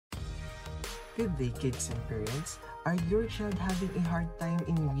Good day, kids and parents. Are your child having a hard time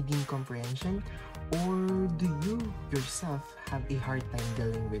in reading comprehension? Or do you yourself have a hard time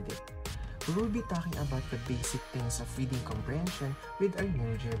dealing with it? We will be talking about the basic things of reading comprehension with our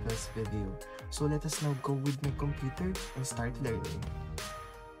new Jabriel's video. So let us now go with my computer and start learning.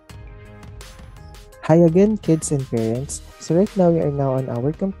 Hi again, kids and parents. So right now we are now on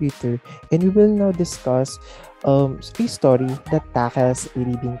our computer and we will now discuss a story that tackles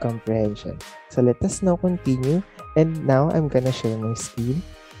reading comprehension. So let us now continue, and now I'm gonna share my screen.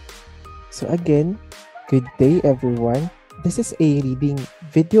 So again, good day everyone. This is a reading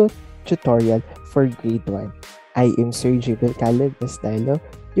video tutorial for grade 1. I am Sir Jabriel Dailo,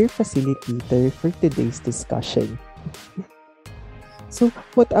 your facilitator for today's discussion. So,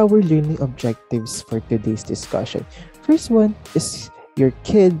 what are our learning objectives for today's discussion? First one is your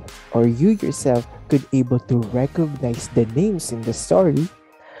kid or you yourself could able to recognize the names in the story,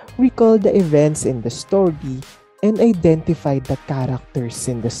 recall the events in the story, and identify the characters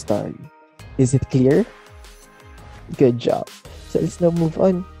in the story. Is it clear? Good job. So, let's now move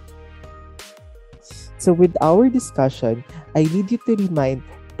on. So, with our discussion, I need you to remind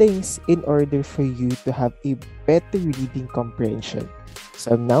things in order for you to have a better reading comprehension.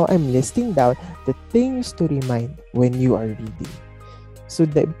 So now I'm listing down the things to remind when you are reading. So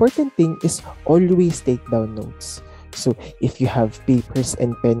the important thing is always take down notes. So if you have papers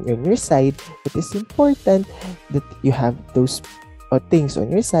and pen on your side, it is important that you have those things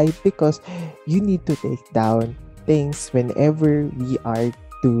on your side because you need to take down things whenever we are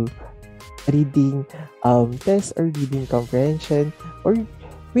to reading test or reading comprehension, or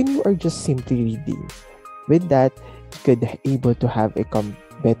when you are just simply reading. With that, you could able to have a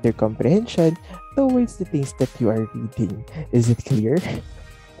better comprehension towards the things that you are reading. Is it clear?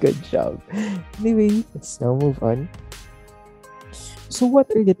 Good job. Anyway, let's now move on. So what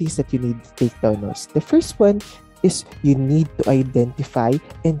are the things that you need to take down notes? The first one is you need to identify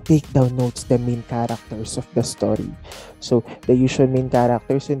and take down notes the main characters of the story. So the usual main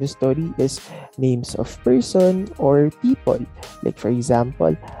characters in the story is names of person or people. Like for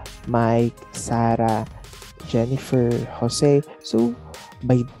example, Mike, Sarah, Jennifer, Jose. So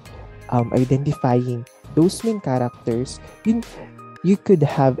by identifying those main characters, you could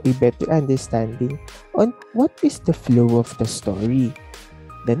have a better understanding on what is the flow of the story.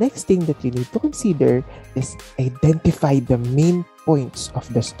 The next thing that you need to consider is identify the main points of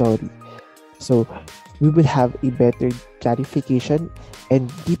the story. So we will have a better clarification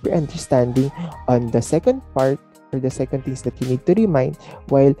and deeper understanding on the second part, or the second things that you need to remind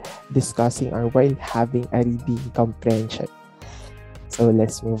while discussing or while having a reading comprehension. So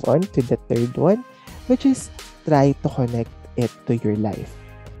let's move on to the third one, which is try to connect it to your life.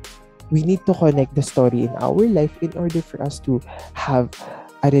 We need to connect the story in our life in order for us to have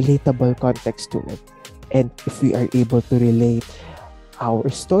a relatable context to it. And if we are able to relate our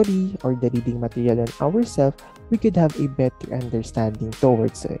story or the reading material on ourselves, we could have a better understanding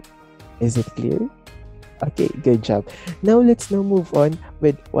towards it. Is it clear? Okay, good job. Now let's now move on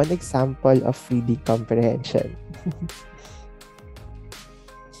with one example of reading comprehension.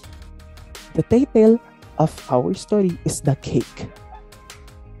 The title of our story is The Cake.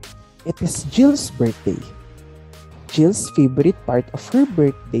 It is Jill's birthday. Jill's favorite part of her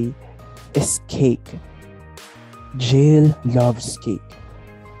birthday is cake. Jill loves cake.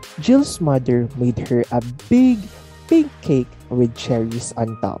 Jill's mother made her a big pink cake with cherries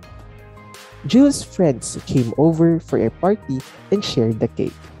on top. Jill's friends came over for a party and shared the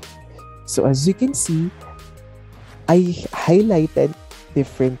cake. So as you can see, I highlighted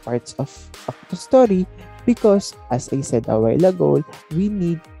different parts of the story because, as I said a while ago, we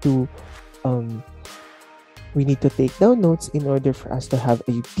need to take down notes in order for us to have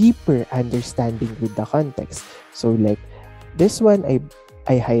a deeper understanding with the context. So like this one,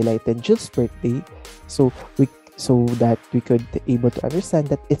 I highlighted Jill's birthday, so that we could able to understand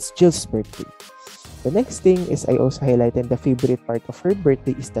that it's Jill's birthday. The next thing is I also highlighted the favorite part of her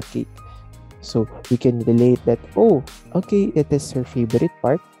birthday is the cake. So we can relate that, oh, okay, it is her favorite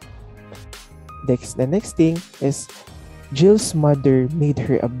part. The next thing is Jill's mother made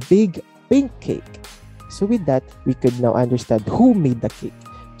her a big pink cake. So with that, we could now understand who made the cake.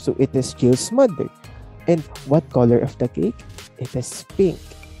 So it is Jill's mother. And what color of the cake? It is pink.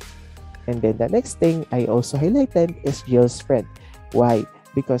 And then the next thing I also highlighted is Jill's friend. Why?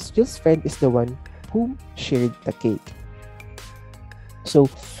 Because Jill's friend is the one who shared the cake. So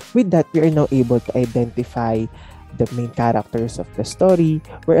with that, we are now able to identify the main characters of the story.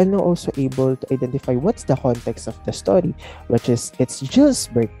 We are now also able to identify what's the context of the story, which is it's Jill's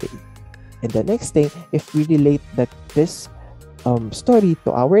birthday. And the next thing, if we relate this story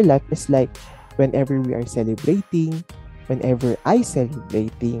to our life, is like whenever we are celebrating, whenever I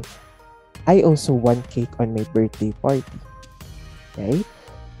celebrating, I also want cake on my birthday party, right?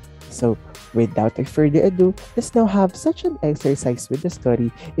 So, without a further ado, let's now have such an exercise with the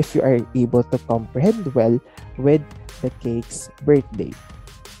story if you are able to comprehend well with the cake's birthday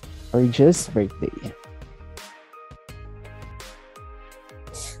or just birthday.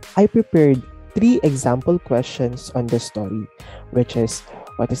 I prepared 3 example questions on the story, which is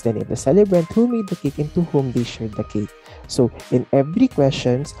what is the name of the celebrant, who made the cake, and to whom they shared the cake. So in every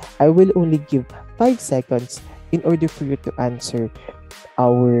questions, I will only give 5 seconds in order for you to answer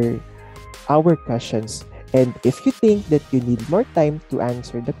our questions. And if you think that you need more time to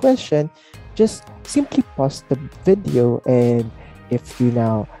answer the question, just simply pause the video, and if you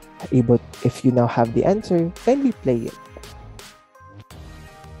now have the answer, kindly play it.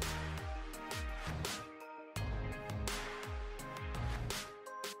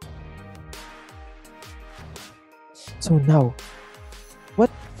 So now,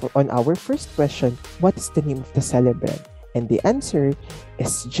 on our first question, what is the name of the celebrant? And the answer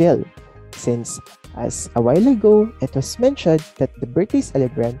is Jill, since as a while ago, it was mentioned that the birthday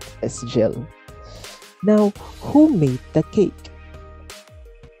celebrant is Jill. Now, who made the cake?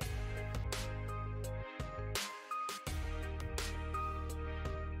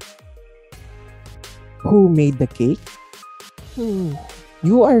 Who made the cake?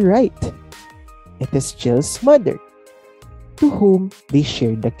 You are right. It is Jill's mother, to whom they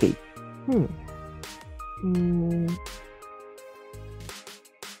shared the cake.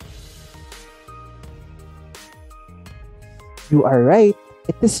 You are right.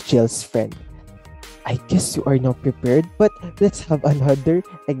 It is Jill's friend. I guess you are now prepared, but let's have another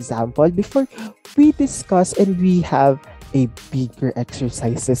example before we discuss and we have a bigger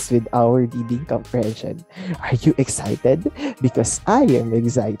exercises with our reading comprehension. Are you excited? Because I am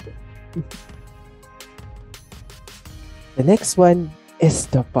excited. The next one is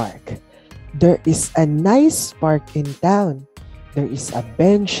the park. There is a nice park in town. There is a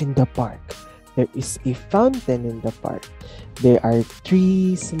bench in the park. There is a fountain in the park. There are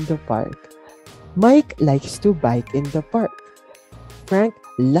trees in the park. Mike likes to bike in the park. Frank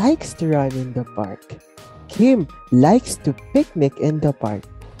likes to run in the park. Kim likes to picnic in the park.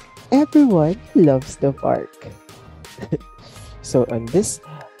 Everyone loves the park. So on this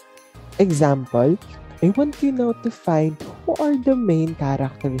example, I want you now to find who are the main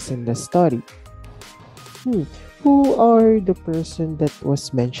characters in the story. Who are the person that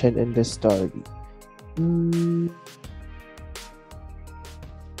was mentioned in the story?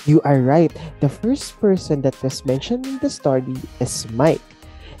 You are right. The first person that was mentioned in the story is Mike.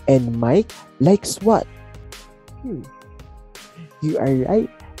 And Mike likes what? You are right.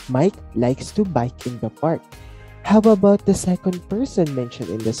 Mike likes to bike in the park. How about the second person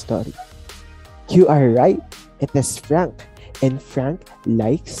mentioned in the story? You are right. It is Frank. And Frank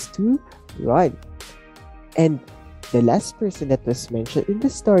likes to run. And the last person that was mentioned in the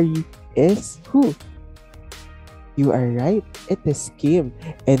story is who? You are right. It is Kim.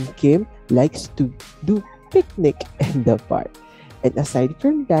 And Kim likes to do picnic in the park. And aside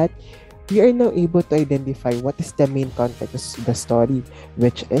from that, we are now able to identify what is the main context of the story,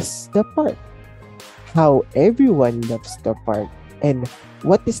 which is the park. How everyone loves the park, and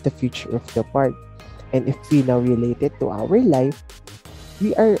what is the future of the park. And if we now relate it to our life,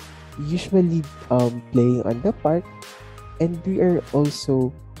 we are usually playing on the park, and we are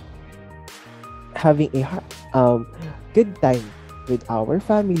also having a good time with our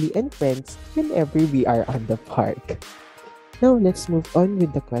family and friends whenever we are on the park. Now, let's move on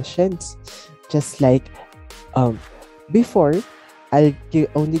with the questions. Just like before, I'll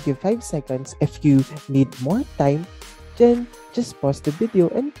only give 5 seconds. If you need more time, then just pause the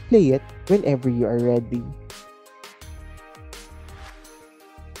video and play it whenever you are ready.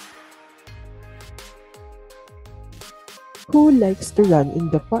 Who likes to run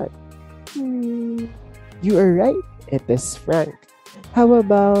in the park? You are right. It is Frank. How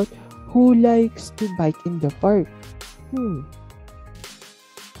about who likes to bike in the park?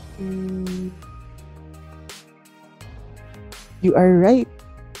 You are right.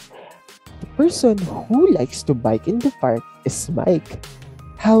 The person who likes to bike in the park is Mike.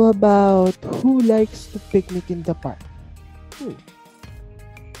 How about who likes to picnic in the park?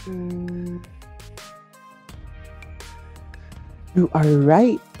 You are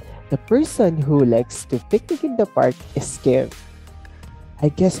right. The person who likes to picnic in the park is Kim. I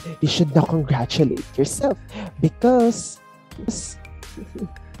guess you should now congratulate yourself because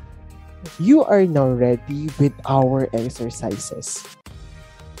you are now ready with our exercises.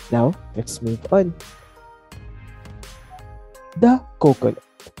 Now, let's move on. The coconut.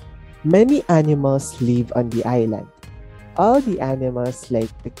 Many animals live on the island. All the animals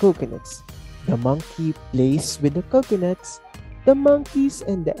like the coconuts. The monkey plays with the coconuts. The monkeys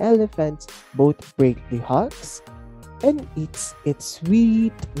and the elephants both break the husk and eats its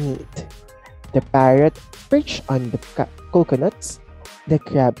sweet meat. The parrot perches on the coconuts. The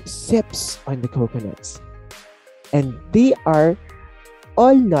crab sips on the coconuts. And they are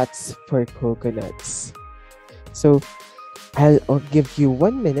all nuts for coconuts. So I'll give you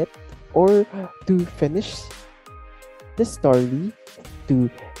 1 minute or to finish the story, to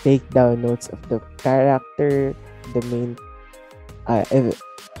take down notes of the character, the main uh, ev-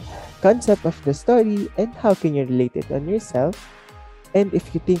 concept of the story, and how can you relate it on yourself. And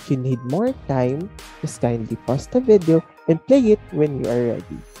if you think you need more time, just kindly pause the video and play it when you are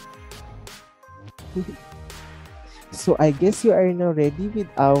ready. So I guess you are now ready with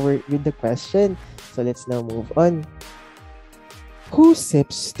the question. So let's now move on. Who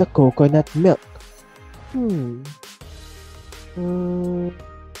sips the coconut milk? Hmm. Hmm.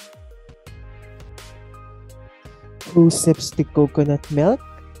 Who sips the coconut milk?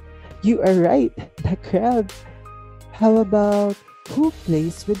 You are right, the crab. How about who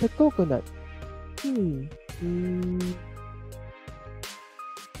plays with the coconut? Hmm. Hmm.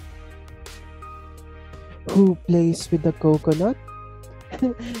 Who plays with the coconut?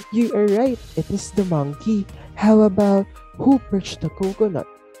 You are right, it is the monkey. How about who perched the coconut?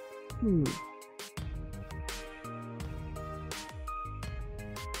 Hmm.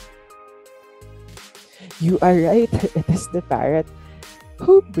 You are right, it is the parrot.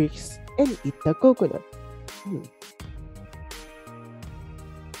 Who breaks and eat the coconut? Hmm.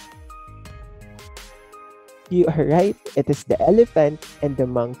 You are right, it is the elephant and the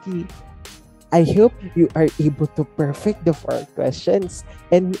monkey. I hope you are able to perfect the 4 questions.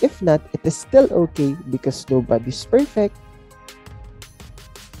 And if not, it is still okay because nobody's perfect.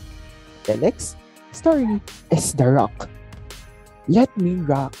 The next story is The Rock. Let me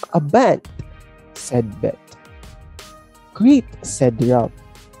rock a band, said Beth. Great, said Rob.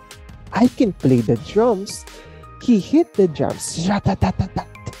 I can play the drums. He hit the drums.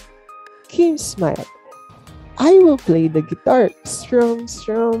 Rat-a-tat-tat-tat. Kim smiled. I will play the guitar. Strum,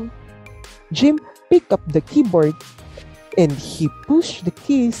 strum. Jim picked up the keyboard and he pushed the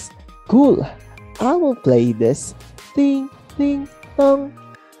keys. Cool. I will play this. Ding, ding, dong.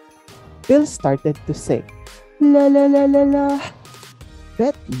 Bill started to sing. La la la la la.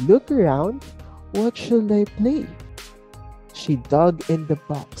 Beth looked around. What should I play? She dug in the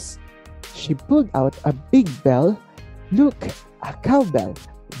box. She pulled out a big bell. Look, a cowbell.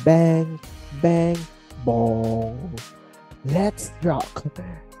 Bang, bang, bong. Let's rock.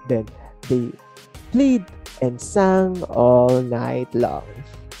 Then they played and sang all night long.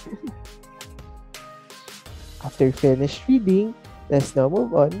 After finished reading, let's now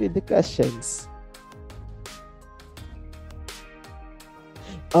move on with the questions.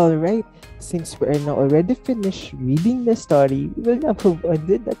 Alright, since we are now already finished reading the story, we will now move on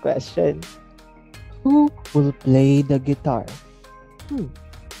with the question. Who will play the guitar?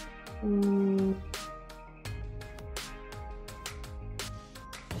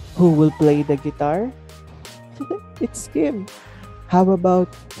 Who will play the guitar? It's Kim. How about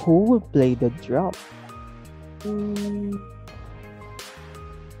who will play the drum?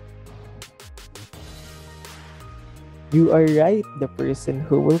 You are right. The person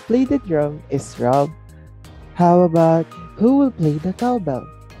who will play the drum is Rob. How about who will play the cowbell?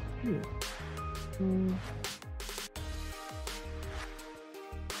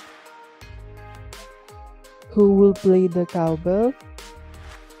 Who will play the cowbell?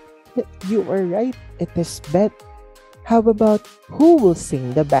 You are right. It is Beth. How about who will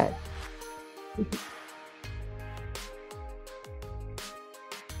sing the band?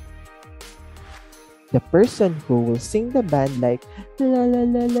 The person who will sing the band like la la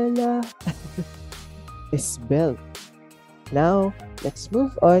la la la is Bill. Now, let's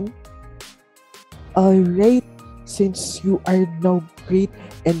move on. Alright, since you are now great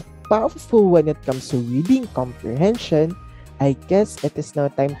and powerful when it comes to reading comprehension, I guess it is now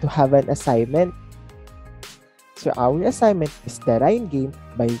time to have an assignment. So our assignment is the rhyme game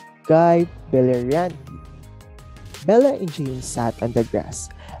by Guy Belerianti. Bella and James sat on the grass.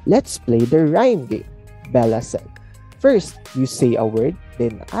 Let's play the rhyme game, Bella said. First, you say a word,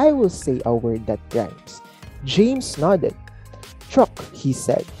 then I will say a word that rhymes. James nodded. Truck, he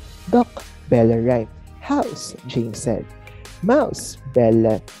said. Duck, Bella rhymed. House, James said. Mouse,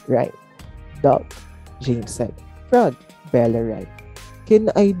 Bella rhymed. Dog, James said. Frog, Bella rhymed. Can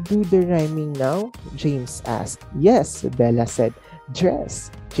I do the rhyming now? James asked. Yes, Bella said.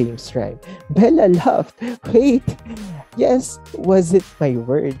 Dress, James rhymed. Bella laughed. Wait, yes, was it my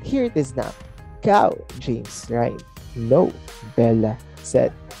word? Here it is now. Cow, James rhymed. No, Bella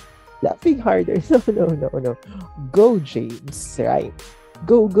said, laughing harder. No, no, no, no. Go, James rhymed.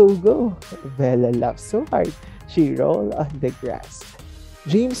 Go, go, go. Bella laughed so hard she rolled on the grass.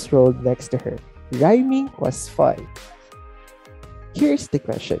 James rolled next to her. Rhyming was fun. Here's the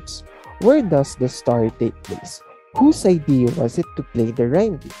questions. Where does the story take place? Whose idea was it to play the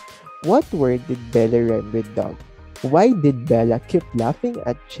rhyme bee? What word did Bella rhyme with dog? Why did Bella keep laughing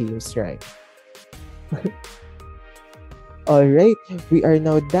at James' rhyme? Alright, we are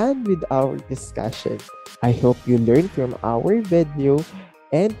now done with our discussion. I hope you learned from our video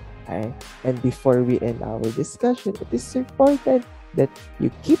and before we end our discussion, it is important that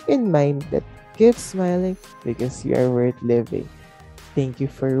you keep in mind that keep smiling because you are worth living. Thank you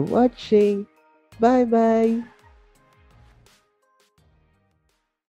for watching. Bye-bye.